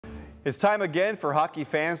It's time again for hockey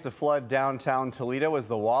fans to flood downtown Toledo as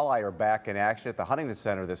the Walleye are back in action at the Huntington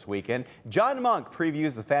Center this weekend. John Monk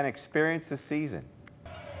previews the fan experience this season.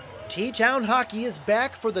 T-Town hockey is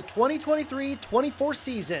back for the 2023-24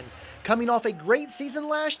 season. Coming off a great season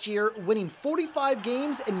last year, winning 45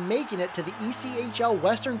 games and making it to the ECHL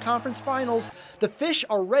Western Conference Finals, the Fish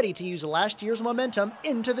are ready to use last year's momentum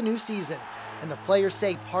into the new season. And the players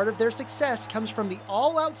say part of their success comes from the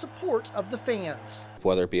all-out support of the fans.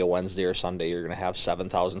 Whether it be a Wednesday or Sunday, you're going to have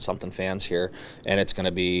 7,000 something fans here, and it's going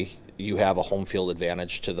to be, you have a home field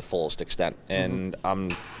advantage to the fullest extent. And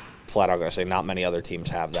I'm flat out going to say not many other teams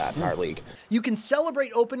have that in our league. You can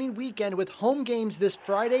celebrate opening weekend with home games this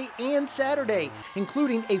Friday and Saturday,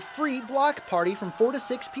 including a free block party from 4 to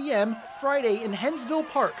 6 p.m. Friday in Hensville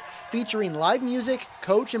Park, featuring live music,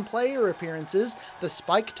 coach and player appearances, the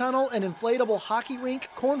spike tunnel, an inflatable hockey rink,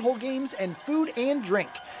 cornhole games, and food and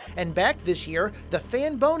drink. And back this year, the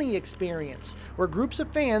Fanboni experience, where groups of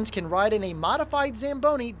fans can ride in a modified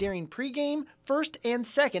Zamboni during pregame, first and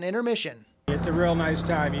second intermission. It's a real nice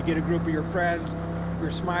time. You get a group of your friends,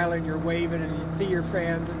 you're smiling, you're waving, and you see your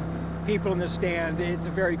fans and people in the stand. It's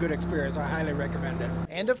a very good experience. I highly recommend it.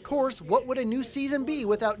 And of course, what would a new season be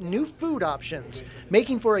without new food options?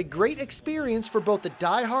 Making for a great experience for both the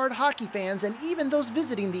die-hard hockey fans and even those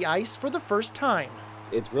visiting the ice for the first time.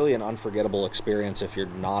 It's really an unforgettable experience if you're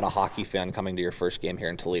not a hockey fan coming to your first game here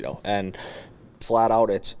in Toledo. And flat out,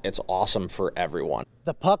 it's awesome for everyone.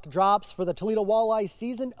 The puck drops for the Toledo Walleye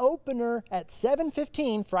season opener at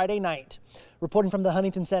 7:15 Friday night. Reporting from the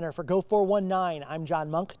Huntington Center for Go 419, I'm John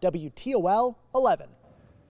Monk, WTOL 11.